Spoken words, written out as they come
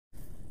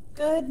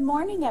Good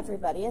morning,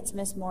 everybody. It's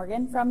Miss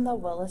Morgan from the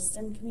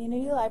Williston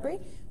Community Library,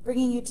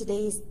 bringing you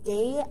today's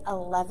day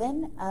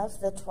 11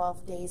 of the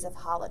 12 days of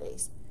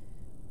holidays.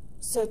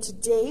 So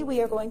today we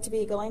are going to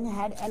be going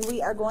ahead and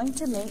we are going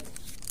to make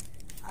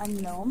a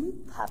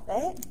gnome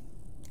puppet.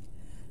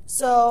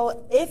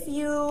 So if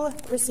you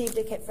received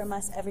a kit from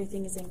us,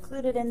 everything is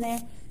included in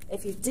there.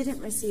 If you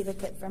didn't receive a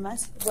kit from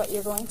us, what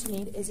you're going to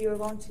need is you're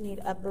going to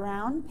need a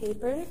brown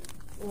paper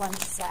lunch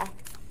sack,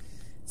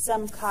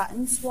 some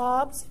cotton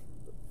swabs,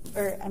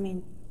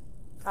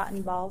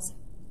 cotton balls,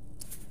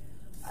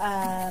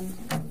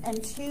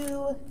 and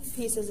 2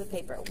 pieces of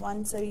paper,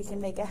 one so you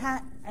can make a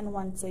hat and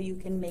one so you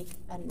can make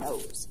a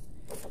nose.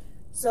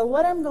 So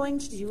what I'm going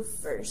to do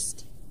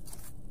first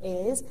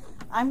is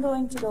I'm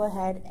going to go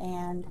ahead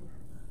and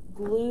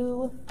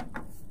glue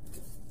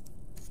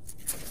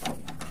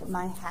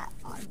my hat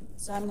on.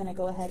 So I'm going to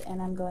go ahead and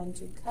I'm going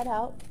to cut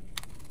out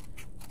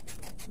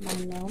my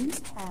gnome's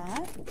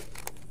hat.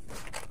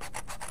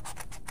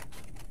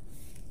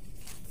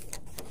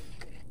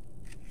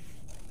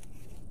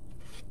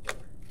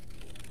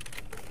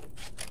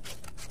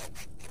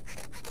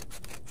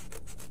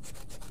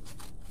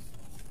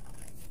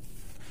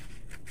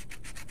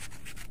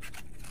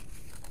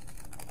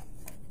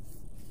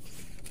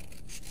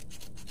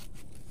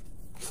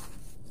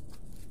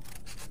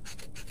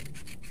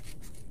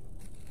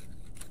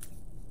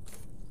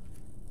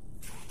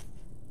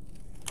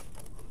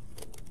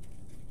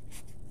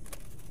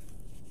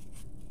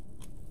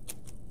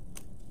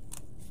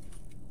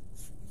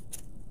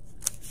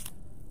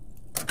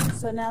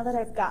 So now that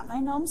I've got my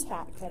gnome's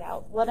hat cut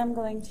out, what I'm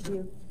going to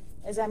do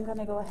is I'm going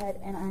to go ahead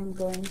and I'm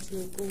going to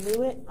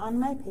glue it on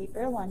my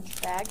paper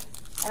lunch bag.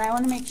 And I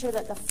want to make sure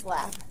that the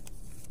flap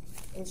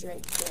is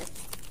right here.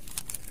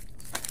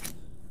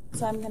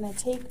 So I'm going to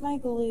take my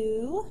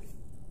glue .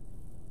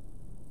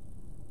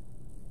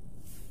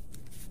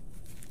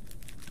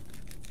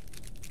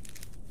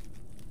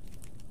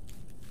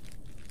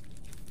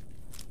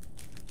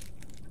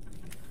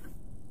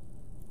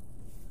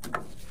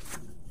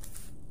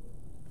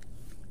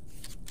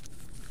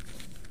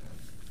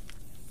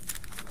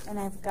 And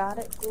I've got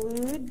it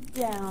glued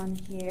down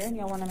here, and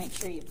you'll want to make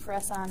sure you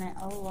press on it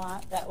a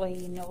lot, that way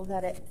you know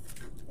that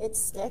it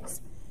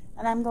sticks.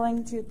 And I'm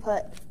going to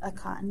put a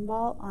cotton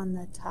ball on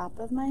the top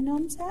of my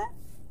gnome's hat.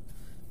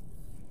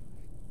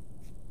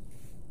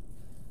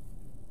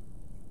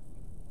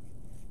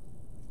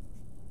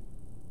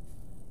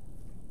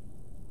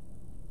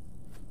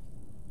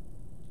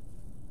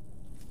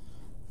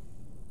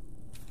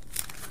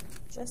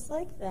 Just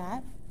like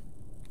that.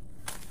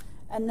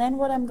 And then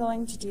what I'm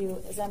going to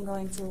do is I'm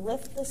going to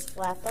lift this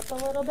flap up a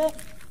little bit,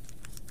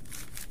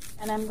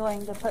 and I'm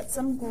going to put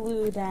some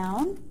glue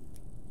down.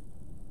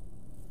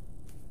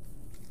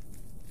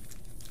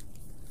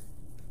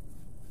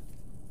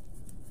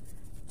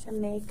 To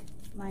make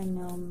my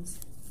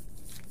gnome's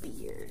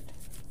beard.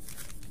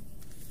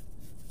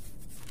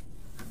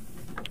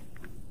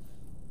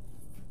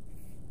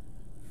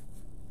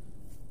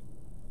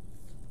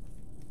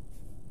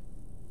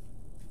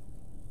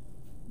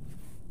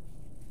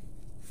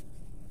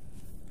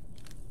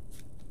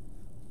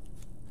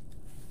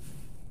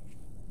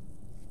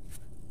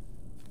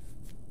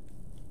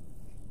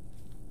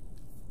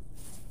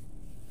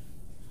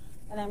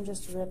 And I'm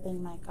just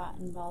ripping my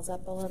cotton balls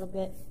up a little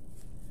bit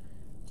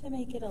to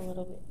make it a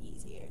little bit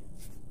easier.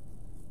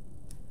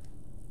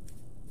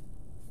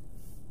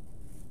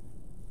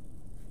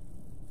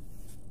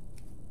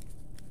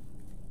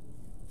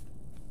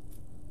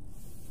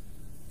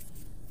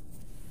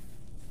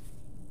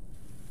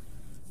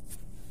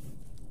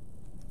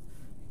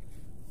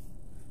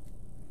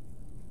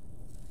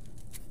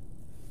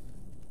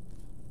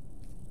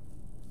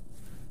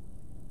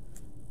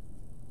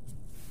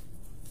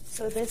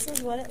 So this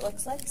is what it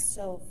looks like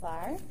so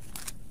far.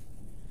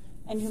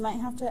 And you might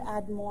have to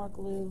add more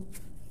glue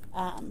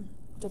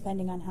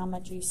depending on how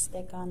much you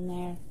stick on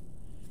there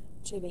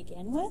to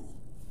begin with.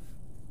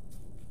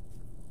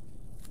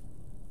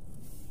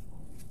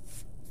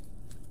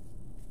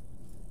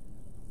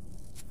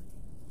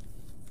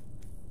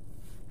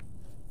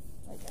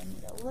 Like I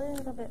need a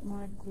little bit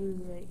more glue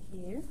right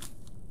here.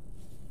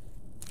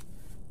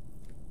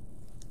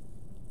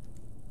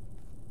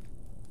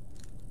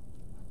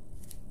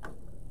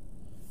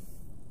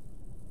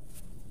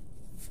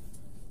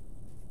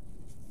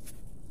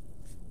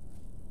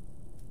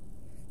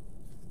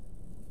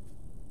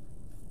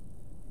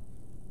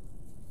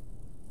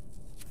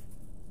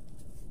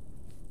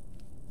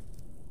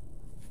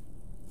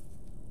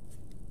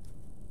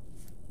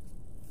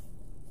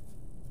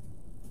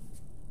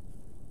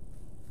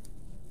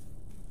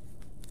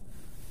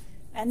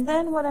 And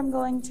then what I'm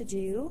going to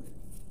do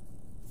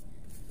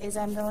is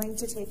I'm going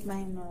to take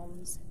my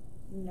gnome's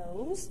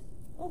nose.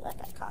 Oh, that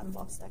got cotton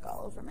ball stuck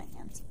all over my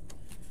hands.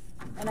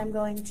 And I'm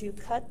going to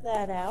cut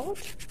that out.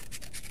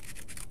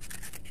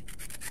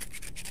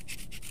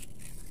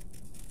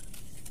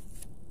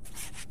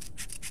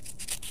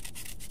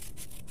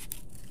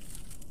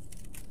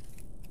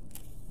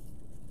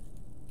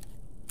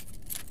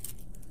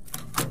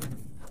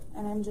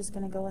 I'm just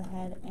going to go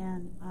ahead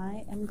and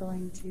I am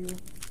going to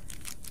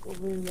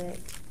glue it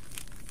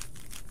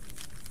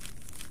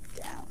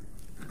down.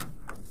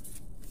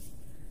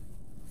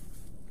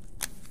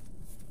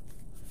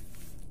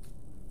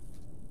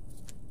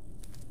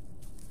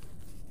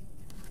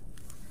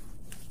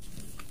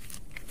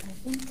 I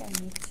think I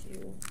need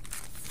to,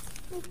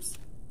 oops.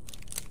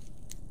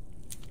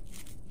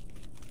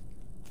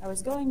 I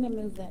was going to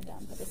move that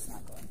down, but it's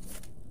not going to.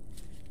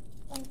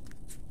 Oh,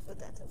 but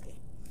that's okay.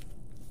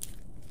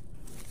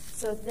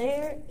 So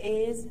there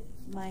is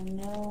my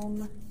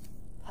gnome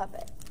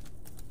puppet.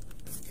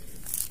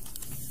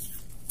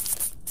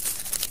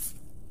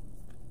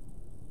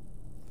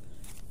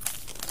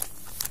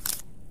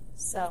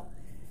 So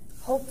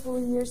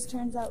hopefully yours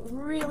turns out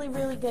really,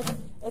 really good.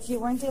 If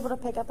you weren't able to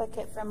pick up a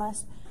kit from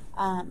us,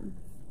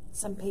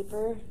 some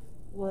paper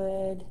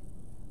would,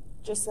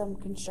 just some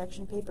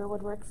construction paper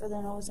would work for the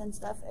nose and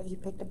stuff. If you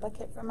picked up a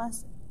kit from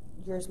us,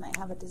 yours might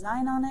have a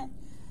design on it.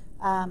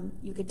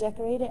 You could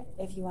decorate it.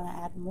 If you want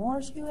to add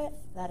more to it,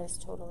 that is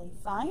totally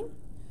fine.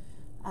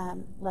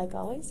 Like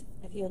always,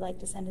 if you would like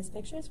to send us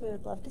pictures, we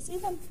would love to see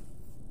them.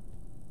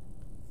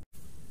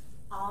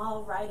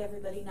 All right,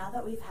 everybody, now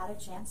that we've had a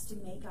chance to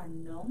make our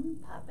gnome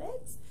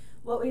puppets,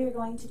 what we are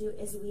going to do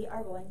is we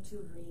are going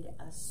to read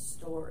a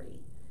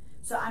story.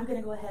 So I'm going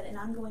to go ahead and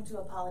I'm going to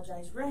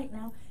apologize right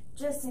now,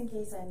 just in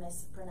case I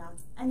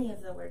mispronounce any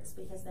of the words,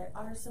 because there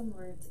are some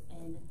words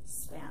in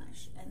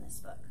Spanish in this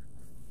book.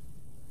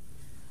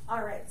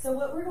 All right, so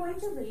what we're going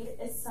to read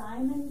is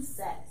Simon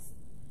Says,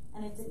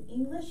 and it's an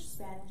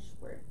English-Spanish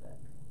word book.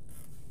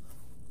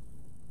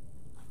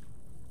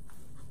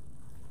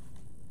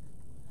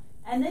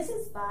 And this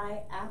is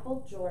by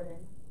Apple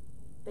Jordan,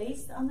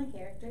 based on the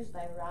characters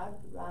by Rod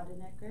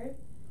Rodinaker,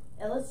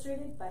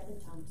 illustrated by the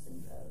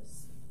Thompson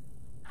Bros.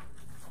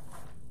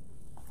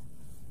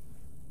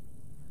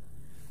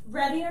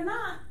 Ready or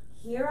not,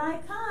 here I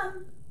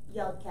come,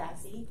 yelled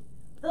Cassie.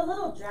 The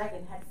little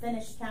dragon had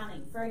finished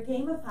counting for a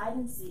game of hide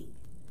and seek.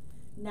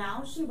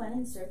 Now she went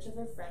in search of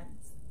her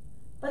friends.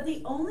 But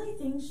the only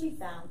thing she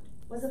found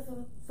was a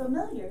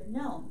familiar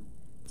gnome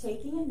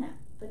taking a nap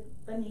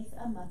beneath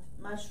a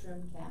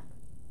mushroom cap.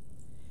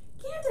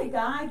 Can't a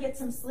guy get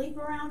some sleep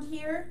around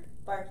here?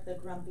 Barked the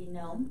grumpy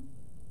gnome.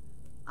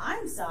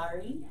 I'm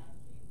sorry,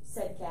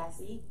 said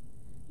Cassie.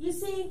 You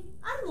see,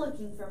 I'm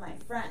looking for my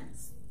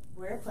friends.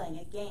 We're playing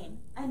a game,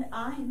 and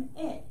I'm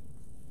it.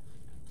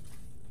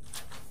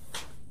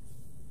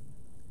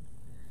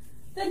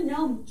 The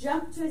gnome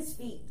jumped to his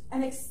feet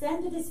and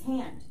extended his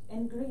hand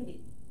in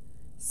greeting.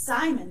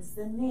 Simon's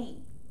the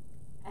name,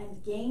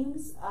 and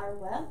games are,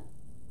 well,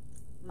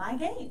 my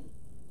game.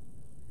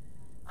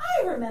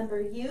 I remember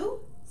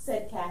you,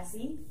 said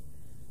Cassie,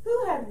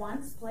 who had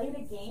once played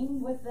a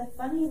game with the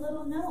funny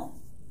little gnome.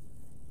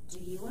 Do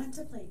you want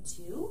to play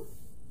too?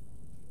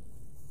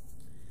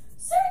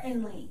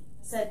 Certainly,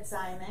 said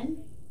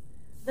Simon.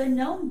 The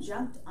gnome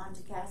jumped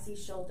onto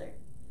Cassie's shoulder.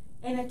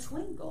 In a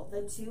twinkle,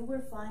 the two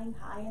were flying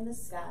high in the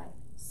sky,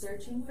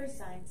 searching for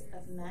signs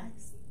of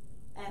Max,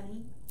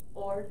 Emmy,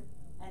 Ord,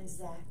 and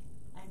Zach,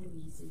 and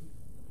Wheezy.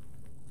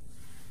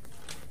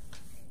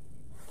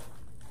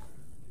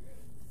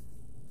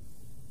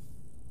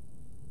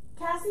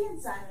 Cassie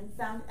and Simon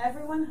found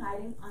everyone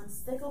hiding on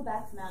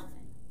Stickleback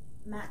Mountain.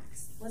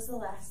 Max was the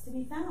last to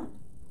be found.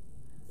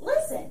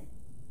 Listen,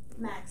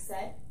 Max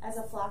said, as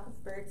a flock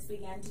of birds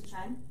began to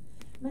chime.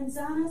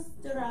 Manzanas,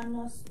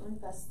 duranos, un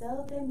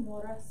pastel de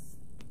moras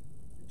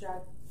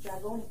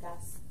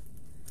dragónicas.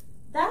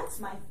 That,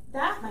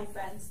 my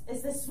friends,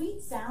 is the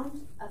sweet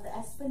sound of the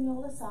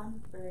Española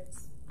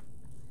songbirds.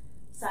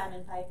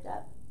 Simon piped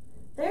up.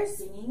 They're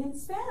singing in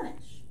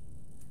Spanish.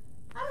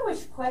 I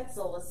wish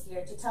Quetzal was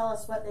here to tell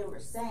us what they were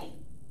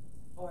saying,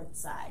 Ord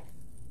sighed.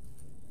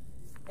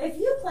 If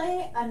you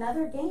play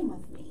another game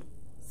with me,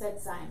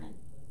 said Simon,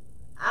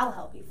 I'll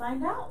help you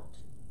find out.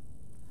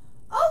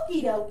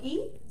 Okie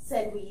dokie,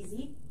 said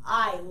Wheezy.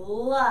 I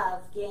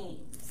love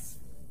games.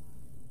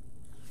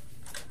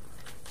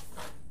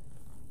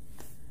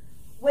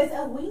 With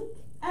a wink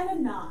and a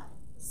nod,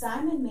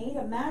 Simon made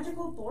a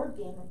magical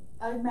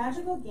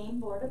game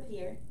board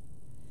appear.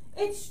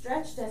 It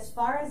stretched as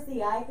far as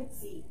the eye could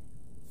see.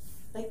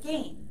 The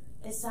game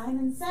is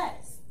Simon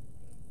Says,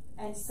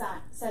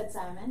 said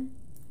Simon,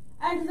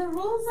 and the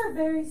rules are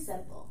very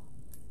simple.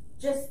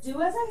 Just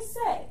do as I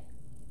say,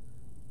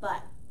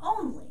 but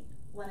only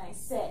when I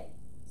say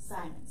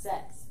Simon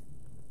Says.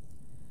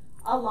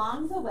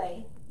 Along the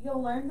way,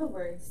 you'll learn the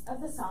words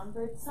of the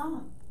songbird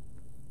song.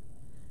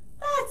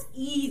 That's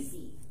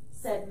easy,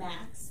 said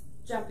Max,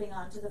 jumping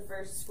onto the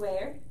first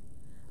square.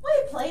 We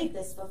played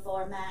this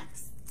before,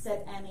 Max,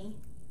 said Emmy.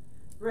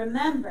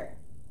 Remember,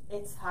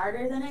 it's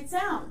harder than it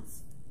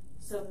sounds,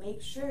 so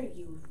make sure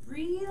you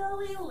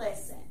really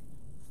listen.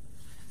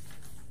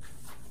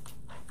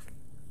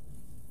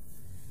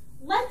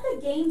 Let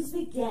the games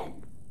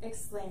begin,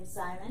 exclaimed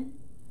Simon,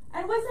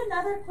 and with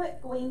another quick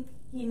wink,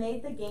 he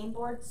made the game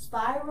board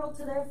spiral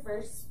to their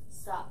first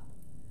stop,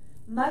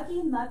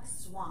 Muggy Muck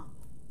Swamp.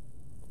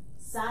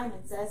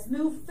 Simon Says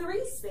move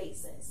 3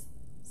 spaces,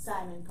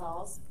 Simon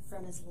calls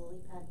from his lily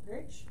pad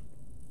perch.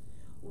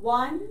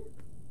 1,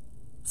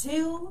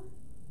 2,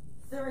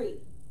 3,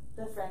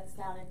 the friends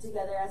counted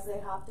together as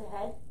they hopped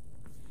ahead.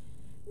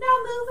 Now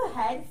move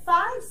ahead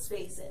 5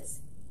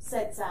 spaces,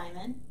 said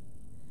Simon.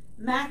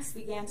 Max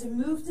began to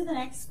move to the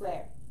next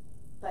square,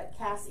 but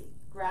Cassie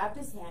grabbed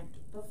his hand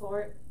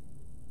before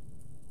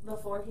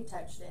he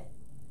touched it.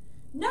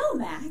 No,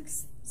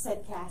 Max,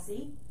 said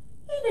Cassie.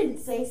 He didn't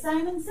say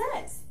Simon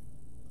says.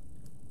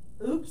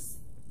 Oops,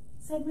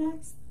 said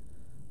Max.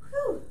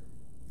 Whew,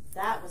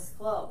 that was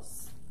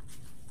close.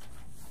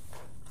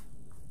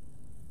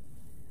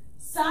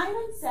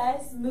 Simon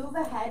says move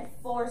ahead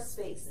 4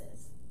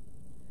 spaces.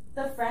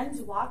 The friends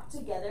walked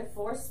together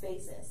 4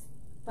 spaces,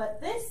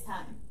 but this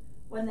time,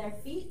 when their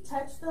feet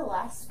touched the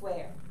last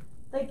square,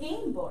 the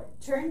game board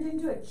turned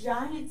into a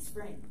giant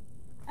spring,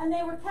 and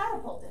they were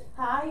catapulted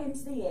high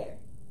into the air.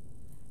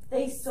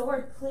 They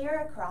soared clear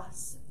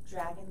across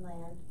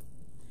Dragonland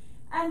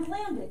and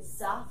landed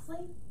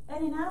softly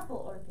in an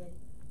apple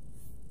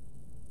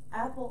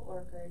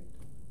orchard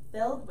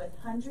filled with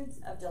hundreds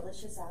of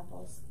delicious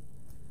apples.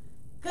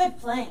 Good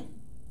playing,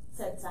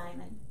 said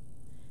Simon.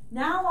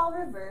 Now I'll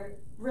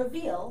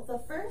reveal the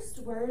first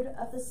word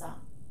of the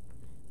song.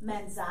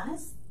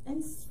 Manzanas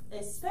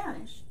is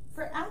Spanish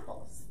for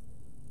apples.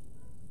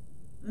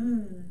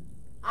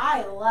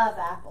 I love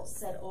apples,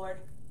 said Ord,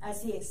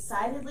 as he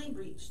excitedly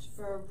reached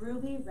for a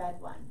ruby red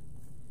one.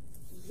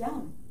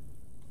 Yum.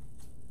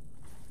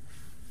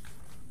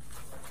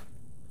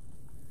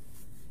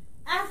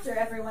 After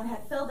everyone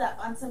had filled up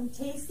on some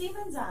tasty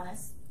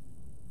manzanas,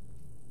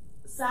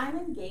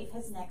 Simon gave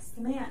his next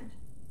command.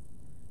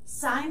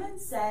 Simon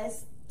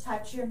says,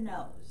 touch your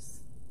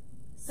nose.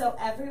 So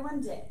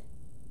everyone did.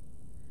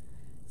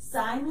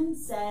 Simon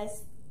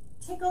says,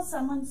 tickle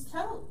someone's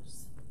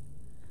toes.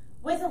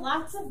 With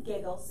lots of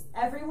giggles,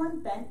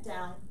 everyone bent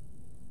down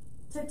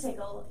to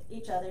tickle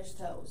each other's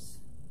toes.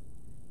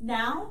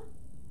 Now,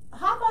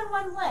 hop on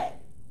one leg,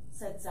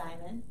 said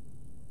Simon.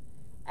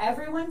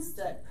 Everyone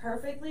stood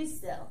perfectly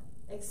still,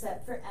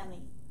 except for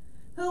Emmy,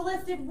 who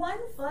lifted one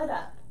foot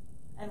up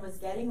and was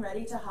getting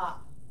ready to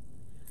hop.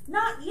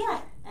 Not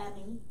yet,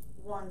 Emmy,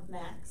 warned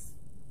Max.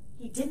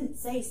 He didn't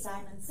say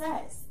Simon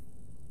says.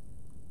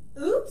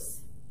 Oops,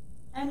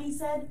 Emmy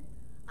said.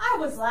 I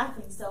was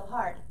laughing so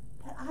hard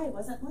that I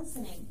wasn't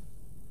listening.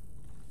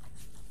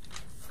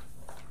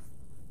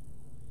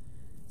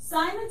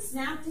 Simon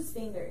snapped his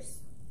fingers,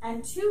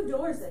 and 2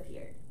 doors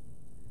appeared.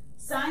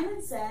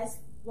 Simon says,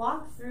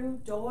 walk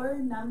through door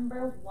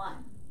number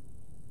 1.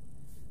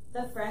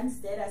 The friends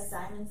did as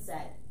Simon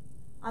said.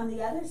 On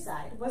the other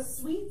side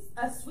was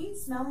a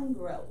sweet-smelling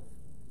grove,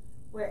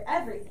 where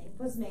everything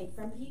was made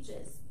from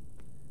peaches.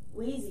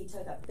 Wheezy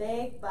took a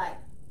big bite.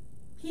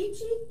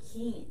 Peachy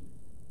keen.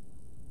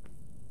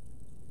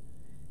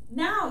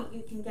 Now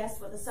you can guess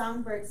what the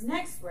songbird's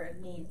next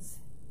word means.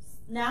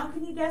 Now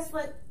can you guess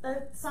what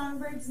the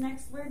songbird's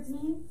next words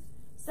mean?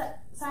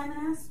 Simon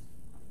asked.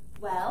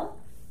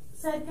 Well,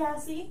 said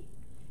Cassie,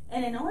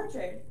 in an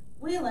orchard,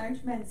 we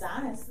learned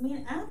manzanas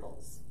mean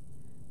apples.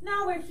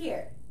 Now we're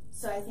here,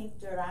 so I think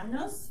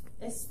duraznos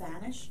is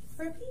Spanish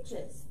for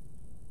peaches.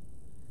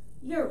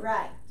 You're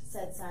right,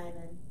 said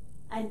Simon,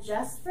 and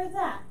just for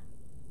that,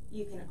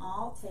 you can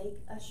all take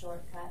a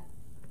shortcut.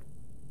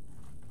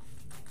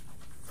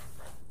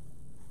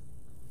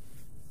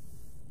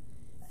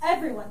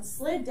 Everyone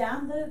slid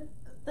down the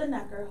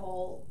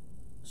Knuckerhole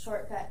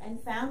shortcut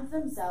and found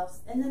themselves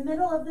in the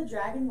middle of the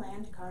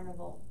Dragonland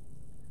Carnival.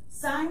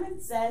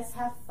 Simon says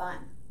have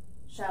fun,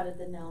 shouted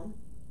the gnome.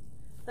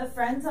 The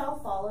friends all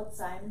followed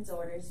Simon's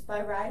orders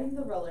by riding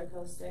the roller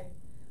coaster,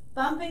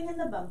 bumping in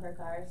the bumper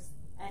cars,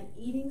 and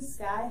eating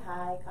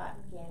sky-high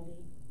cotton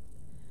candy.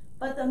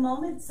 But the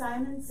moment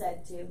Simon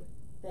said to,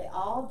 they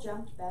all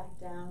jumped back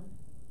down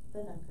the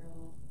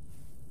Knuckerhole.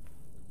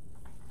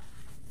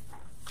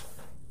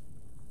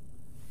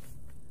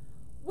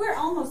 We're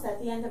almost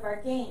at the end of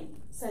our game,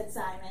 said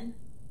Simon,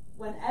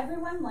 when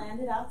everyone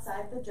landed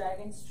outside the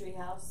dragon's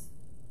treehouse.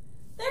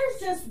 There's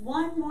just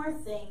one more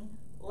thing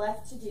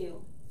left to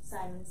do,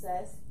 Simon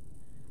says.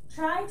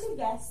 Try to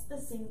guess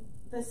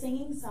the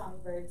singing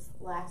songbird's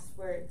last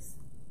words.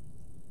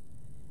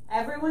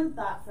 Everyone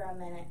thought for a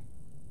minute.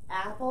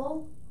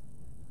 Apple,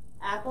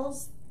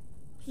 apples,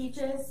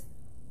 peaches,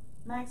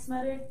 Max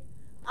muttered.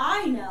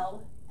 I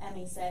know,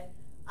 Emmy said.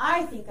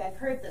 I think I've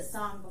heard the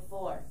song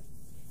before.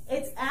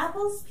 It's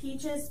apples,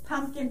 peaches,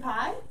 pumpkin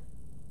pie?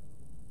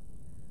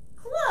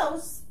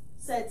 Close,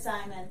 said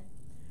Simon.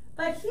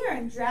 But here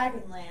in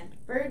Dragonland,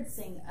 birds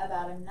sing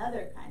about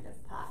another kind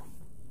of pie.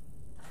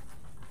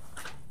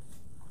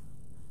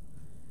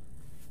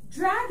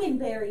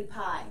 Dragonberry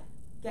pie,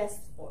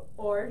 guessed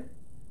Ord,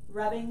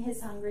 rubbing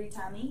his hungry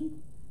tummy.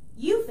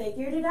 You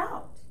figured it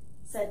out,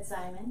 said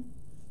Simon.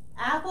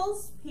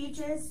 Apples,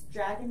 peaches,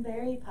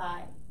 dragonberry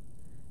pie.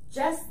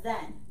 Just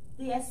then,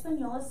 the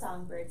Espanola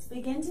songbirds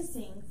began to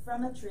sing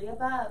from a tree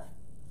above.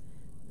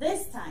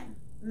 This time,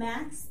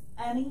 Max,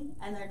 Emmy,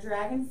 and their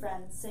dragon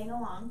friends sang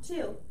along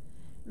too.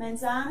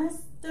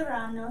 Manzanas,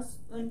 duraznos,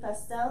 un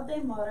pastel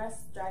de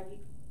moras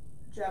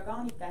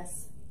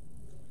Dragonicus.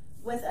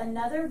 With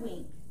another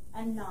wink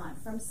and nod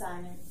from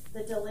Simon,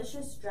 the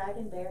delicious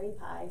dragonberry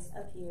pies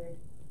appeared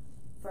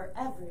for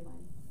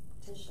everyone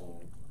to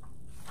share.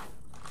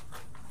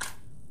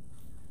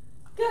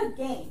 Good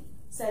game,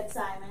 said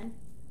Simon.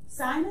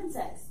 Simon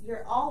says,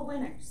 you're all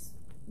winners.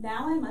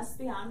 Now I must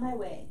be on my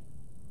way.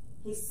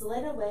 He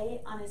slid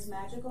away on his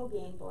magical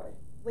game board,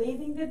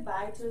 waving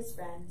goodbye to his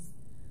friends.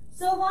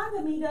 So long,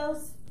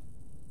 amigos.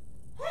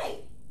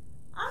 Hey,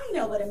 I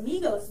know what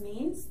amigos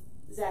means,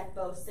 Zach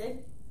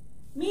boasted.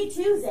 Me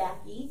too,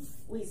 Zachy,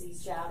 Wheezy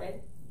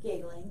shouted,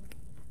 giggling.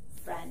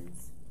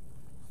 Friends.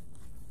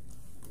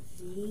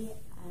 The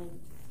end.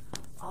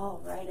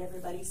 All right,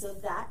 everybody, so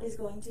that is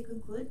going to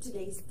conclude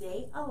today's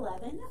day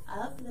 11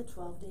 of the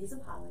 12 Days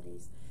of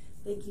Holidays.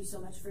 Thank you so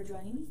much for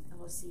joining me, and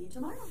we'll see you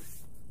tomorrow.